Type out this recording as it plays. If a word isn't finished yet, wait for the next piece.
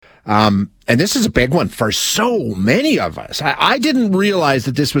And this is a big one for so many of us. I didn't realize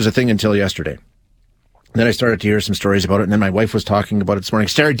that this was a thing until yesterday. Then I started to hear some stories about it, and then my wife was talking about it this morning.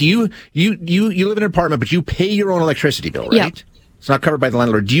 Sarah, do you live in an apartment, but you pay your own electricity bill, right? Yeah. It's not covered by the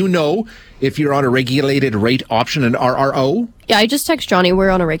landlord. Do you know if you're on a regulated rate option, an RRO? Yeah, I just text Johnny. We're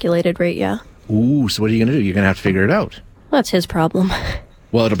on a regulated rate, yeah. Ooh, so what are you going to do? You're going to have to figure it out. That's his problem.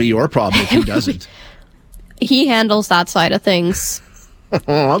 Well, it'll be your problem if he doesn't. He handles that side of things.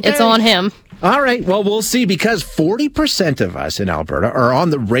 Okay. It's on him. All right. Well, we'll see, because 40% of us in Alberta are on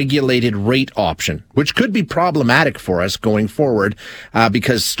the regulated rate option, which could be problematic for us going forward,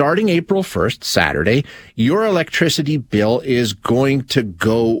 because starting April 1st, Saturday, your electricity bill is going to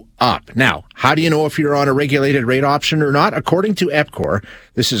go up. Now, how do you know if you're on a regulated rate option or not? According to EPCOR,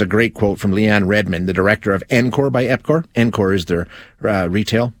 this is a great quote from Leanne Redmond, the director of EPCOR by EPCOR. EPCOR is their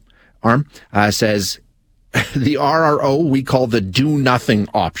retail arm, says, the RRO we call the do nothing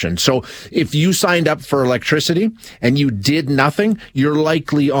option. So if you signed up for electricity and you did nothing, you're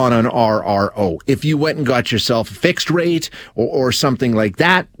likely on an RRO. If you went and got yourself a fixed rate or something like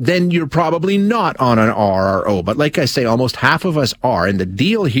that, then you're probably not on an RRO. But like I say, almost half of us are. And the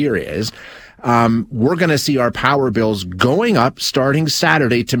deal here is, we're going to see our power bills going up starting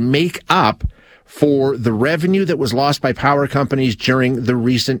Saturday to make up for the revenue that was lost by power companies during the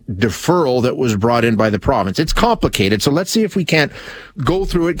recent deferral that was brought in by the province. It's complicated, so let's see if we can't go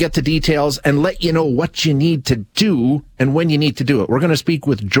through it, get the details, and let you know what you need to do and when you need to do it. We're going to speak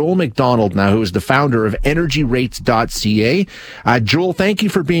with Joel McDonald now, who is the founder of energyrates.ca. Joel, thank you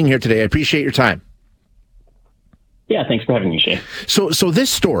for being here today. I appreciate your time. Yeah, thanks for having me, Shane. So this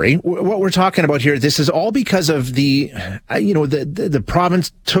story, what we're talking about here, this is all because of the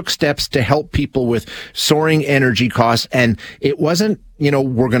province took steps to help people with soaring energy costs, and it wasn't,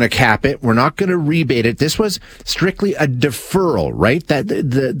 we're going to cap it, we're not going to rebate it. This was strictly a deferral, right? That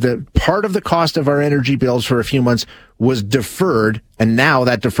the part of the cost of our energy bills for a few months was deferred, and now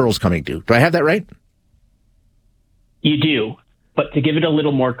that deferral's coming due. Do I have that right? You do. But to give it a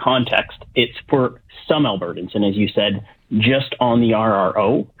little more context, it's for some Albertans, and as you said, just on the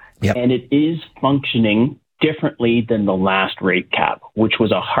RRO, yep. And it is functioning differently than the last rate cap, which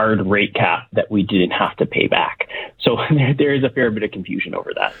was a hard rate cap that we didn't have to pay back. So there is a fair bit of confusion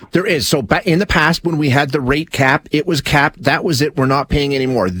over that. There is. So in the past, when we had the rate cap, it was capped. That was it. We're not paying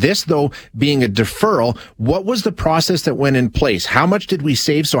anymore. This, though, being a deferral, what was the process that went in place? How much did we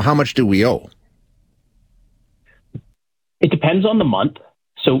save? So how much do we owe? It depends on the month.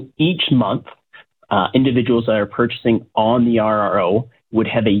 So each month, individuals that are purchasing on the RRO would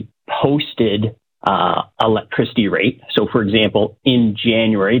have a posted electricity rate. So, for example, in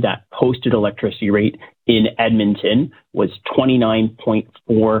January, that posted electricity rate in Edmonton was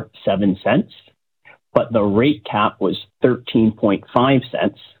 29.47 cents, but the rate cap was 13.5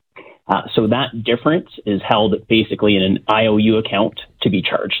 cents. So that difference is held basically in an IOU account to be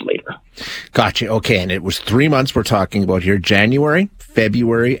charged later. Gotcha. Okay. And it was 3 months we're talking about here, January,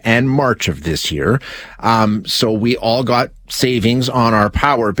 February, and March of this year. So we all got savings on our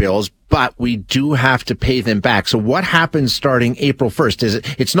power bills, but we do have to pay them back. So what happens starting April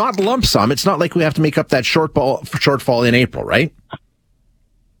 1st? It's not lump sum. It's not like we have to make up that shortfall in April, right?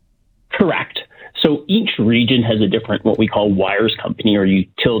 Correct. So each region has a different, what we call wires company or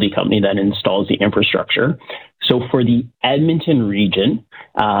utility company that installs the infrastructure. So for the Edmonton region,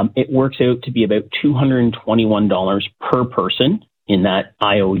 it works out to be about $221 per person in that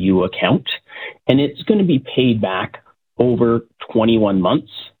IOU account. And it's going to be paid back over 21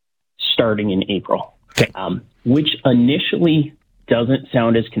 months starting in April, okay. Which initially doesn't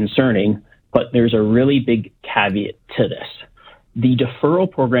sound as concerning, but there's a really big caveat to this. The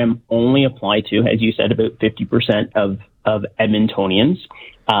deferral program only applied to, as you said, about 50% of Edmontonians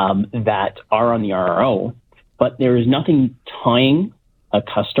that are on the RRO, but there is nothing tying a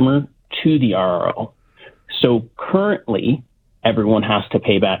customer to the RRO. So currently, everyone has to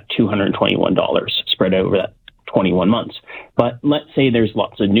pay back $221 spread over that 21 months. But let's say there's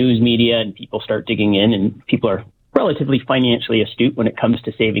lots of news media and people start digging in and people are relatively financially astute when it comes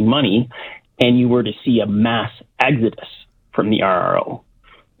to saving money, and you were to see a mass exodus from the RRO.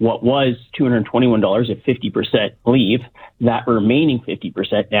 What was $221 if 50% leave, that remaining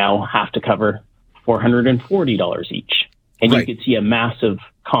 50% now have to cover $440 each. And right. You could see a massive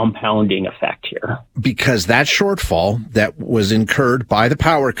compounding effect here. Because that shortfall that was incurred by the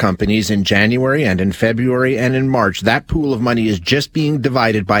power companies in January and in February and in March, that pool of money is just being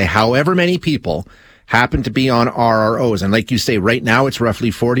divided by however many people happen to be on RROs. And like you say, right now it's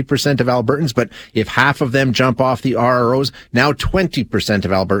roughly 40% of Albertans, but if half of them jump off the RROs, now 20%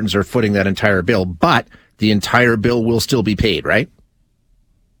 of Albertans are footing that entire bill, but the entire bill will still be paid, right?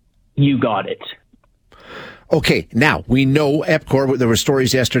 You got it. Okay, now we know EPCOR, there were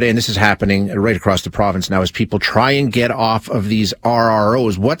stories yesterday, and this is happening right across the province now as people try and get off of these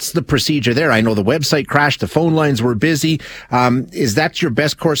RROs. What's the procedure there? I know the website crashed, the phone lines were busy. Is that your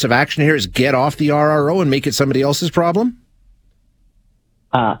best course of action here, is get off the RRO and make it somebody else's problem?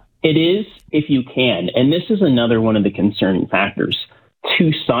 It is, if you can. And this is another one of the concerning factors.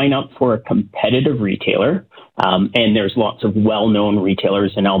 To sign up for a competitive retailer, and there's lots of well-known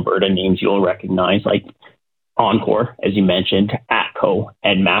retailers in Alberta, names you'll recognize, like EPCOR, as you mentioned, ATCO,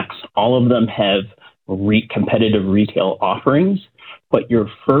 and Max. All of them have competitive retail offerings, but you're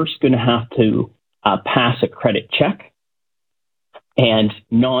first going to have to pass a credit check, and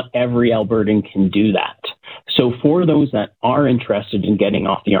not every Albertan can do that. So for those that are interested in getting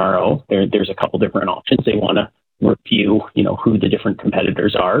off the RO, there's a couple different options. They want to review, who the different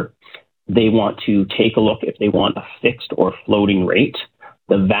competitors are. They want to take a look if they want a fixed or floating rate.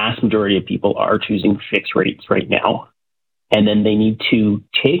 The vast majority of people are choosing fixed rates right now. And then they need to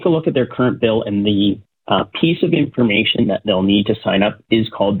take a look at their current bill, and the piece of information that they'll need to sign up is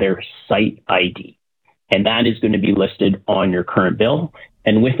called their site ID. And that is going to be listed on your current bill.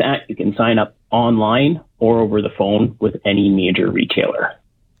 And with that, you can sign up online or over the phone with any major retailer.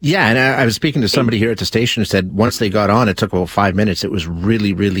 Yeah, and I was speaking to somebody here at the station who said once they got on, it took about 5 minutes. It was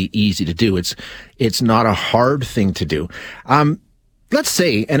really, really easy to do. It's not a hard thing to do. Let's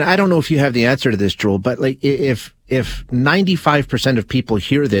say, and I don't know if you have the answer to this, Joel, but like if 95% of people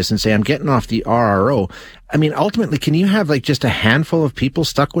hear this and say, I'm getting off the RRO, I mean, ultimately, can you have like just a handful of people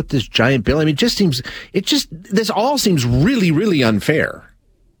stuck with this giant bill? I mean, this all seems really, really unfair.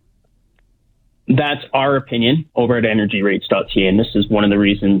 That's our opinion over at energyrates.ca, and this is one of the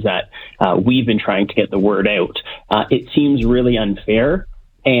reasons that we've been trying to get the word out. It seems really unfair,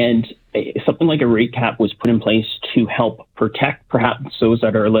 and something like a rate cap was put in place to help protect perhaps those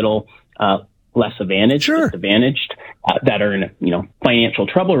that are a little less disadvantaged, that are in financial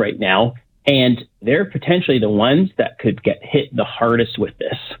trouble right now, and they're potentially the ones that could get hit the hardest with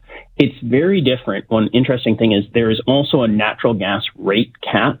this. It's very different. One interesting thing is there is also a natural gas rate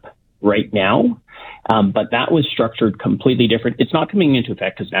cap right now, but that was structured completely different. It's not coming into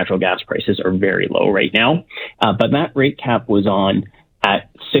effect because natural gas prices are very low right now, but that rate cap was on at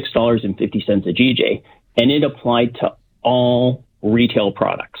 $6.50 a GJ, and it applied to all retail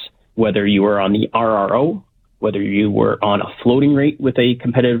products, whether you were on the RRO, whether you were on a floating rate with a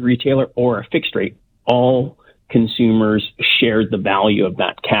competitive retailer or a fixed rate. All consumers shared the value of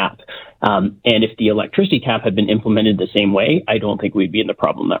that cap. And if the electricity cap had been implemented the same way, I don't think we'd be in the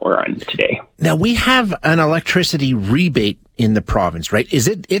problem that we're in today. Now, we have an electricity rebate in the province, right?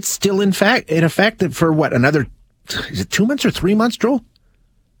 It's still in effect for what, is it 2 months or 3 months, Joel?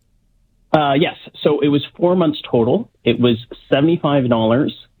 Yes. So it was 4 months total. It was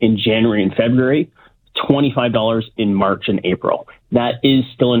 $75 in January and February, $25 in March and April. That is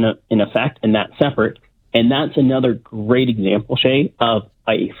still in effect, and that's separate. And that's another great example, Shay, of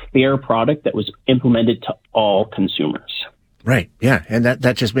a fair product that was implemented to all consumers. Right. Yeah. And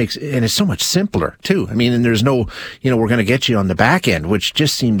that just makes, and it's so much simpler too. I mean, and there's no, we're going to get you on the back end, which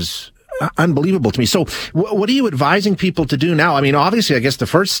just seems unbelievable to me. So what are you advising people to do now? I mean, obviously, I guess the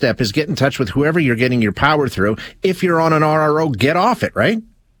first step is get in touch with whoever you're getting your power through. If you're on an RRO, get off it, right?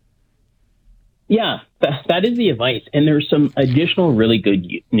 Yeah, that is the advice. And there's some additional really good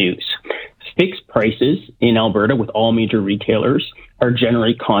news. Fixed prices in Alberta with all major retailers are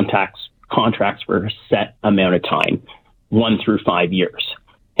generally contracts for a set amount of time, 1 through 5 years.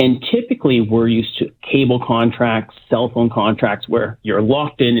 And typically we're used to cable contracts, cell phone contracts where you're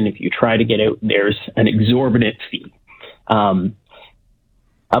locked in, and if you try to get out, there's an exorbitant fee. About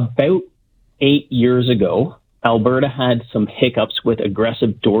 8 years ago, Alberta had some hiccups with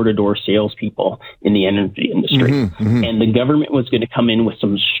aggressive door-to-door salespeople in the energy industry. And the government was going to come in with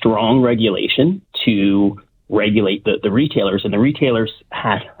some strong regulation to regulate the retailers. And the retailers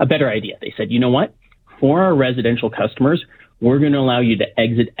had a better idea. They said, you know what? For our residential customers, we're going to allow you to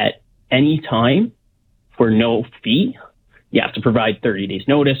exit at any time for no fee. You have to provide 30 days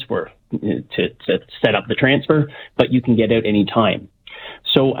notice to set up the transfer, but you can get out any time.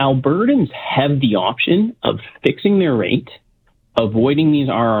 So Albertans have the option of fixing their rate, avoiding these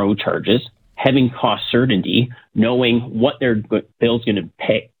RRO charges, having cost certainty, knowing what their bill is going to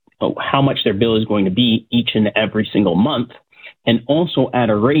pay, how much their bill is going to be each and every single month, and also at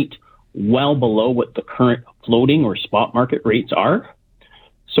a rate well below what the current floating or spot market rates are.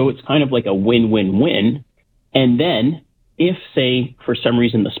 So it's kind of like a win-win-win. And then if, say, for some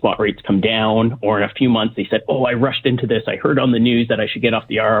reason the spot rates come down, or in a few months they said, I rushed into this, I heard on the news that I should get off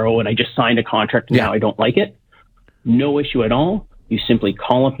the RRO and I just signed a contract and now I don't like it, no issue at all. You simply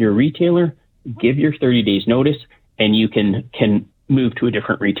call up your retailer, give your 30 days notice, and you can move to a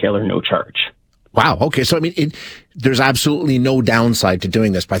different retailer, no charge. Wow. Okay. So, I mean, there's absolutely no downside to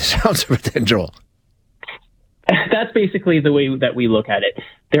doing this by the sounds of it then, Joel. That's basically the way that we look at it.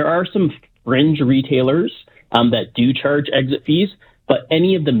 There are some fringe retailers that do charge exit fees, but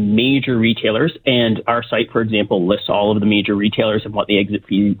any of the major retailers, and our site, for example, lists all of the major retailers and what the exit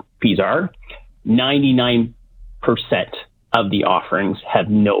fees are, 99% of the offerings have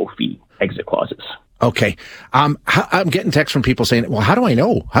no fee exit clauses. Okay. I'm getting texts from people saying, well, how do I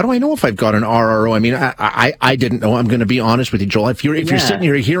know? How do I know if I've got an RRO? I mean, I didn't know. I'm going to be honest with you, Joel. If you're sitting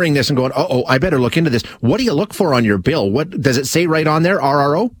here hearing this and going, oh, I better look into this. What do you look for on your bill? What does it say right on there?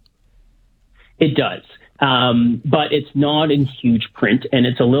 RRO? It does. But it's not in huge print, and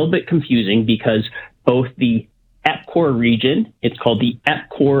it's a little bit confusing because both the EPCOR region, it's called the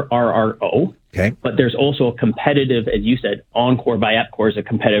EPCOR RRO. Okay. But there's also a competitive, as you said, Encore by EPCOR is a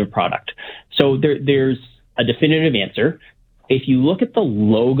competitive product. So there's a definitive answer. If you look at the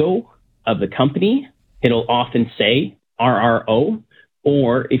logo of the company, it'll often say RRO.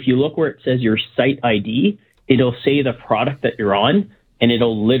 Or if you look where it says your site ID, it'll say the product that you're on, and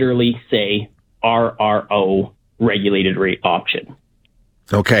it'll literally say RRO regulated rate option.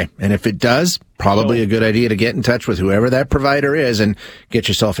 Okay. And if it does, probably a good idea to get in touch with whoever that provider is and get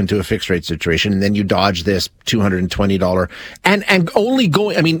yourself into a fixed rate situation. And then you dodge this $220 and only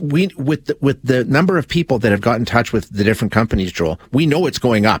going, I mean, with the number of people that have got in touch with the different companies, Joel, we know it's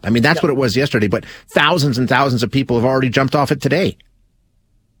going up. I mean, that's what it was yesterday, but thousands and thousands of people have already jumped off it today.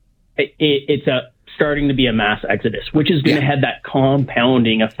 It's starting to be a mass exodus, which is going to have that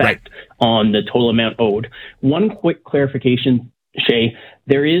compounding effect on the total amount owed. One quick clarification, Shay,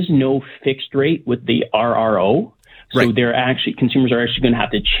 there is no fixed rate with the RRO. So consumers are actually going to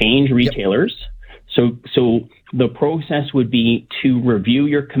have to change retailers. Yep. So the process would be to review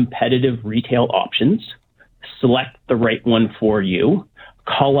your competitive retail options, select the right one for you,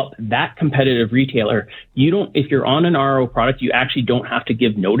 call up that competitive retailer. If you're on an RRO product, you actually don't have to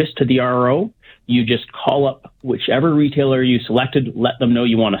give notice to the RRO. You just call up whichever retailer you selected, let them know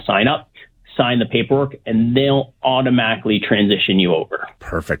you want to sign up, sign the paperwork, and they'll automatically transition you over.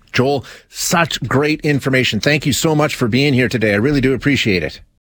 Perfect. Joel, such great information. Thank you so much for being here today. I really do appreciate it.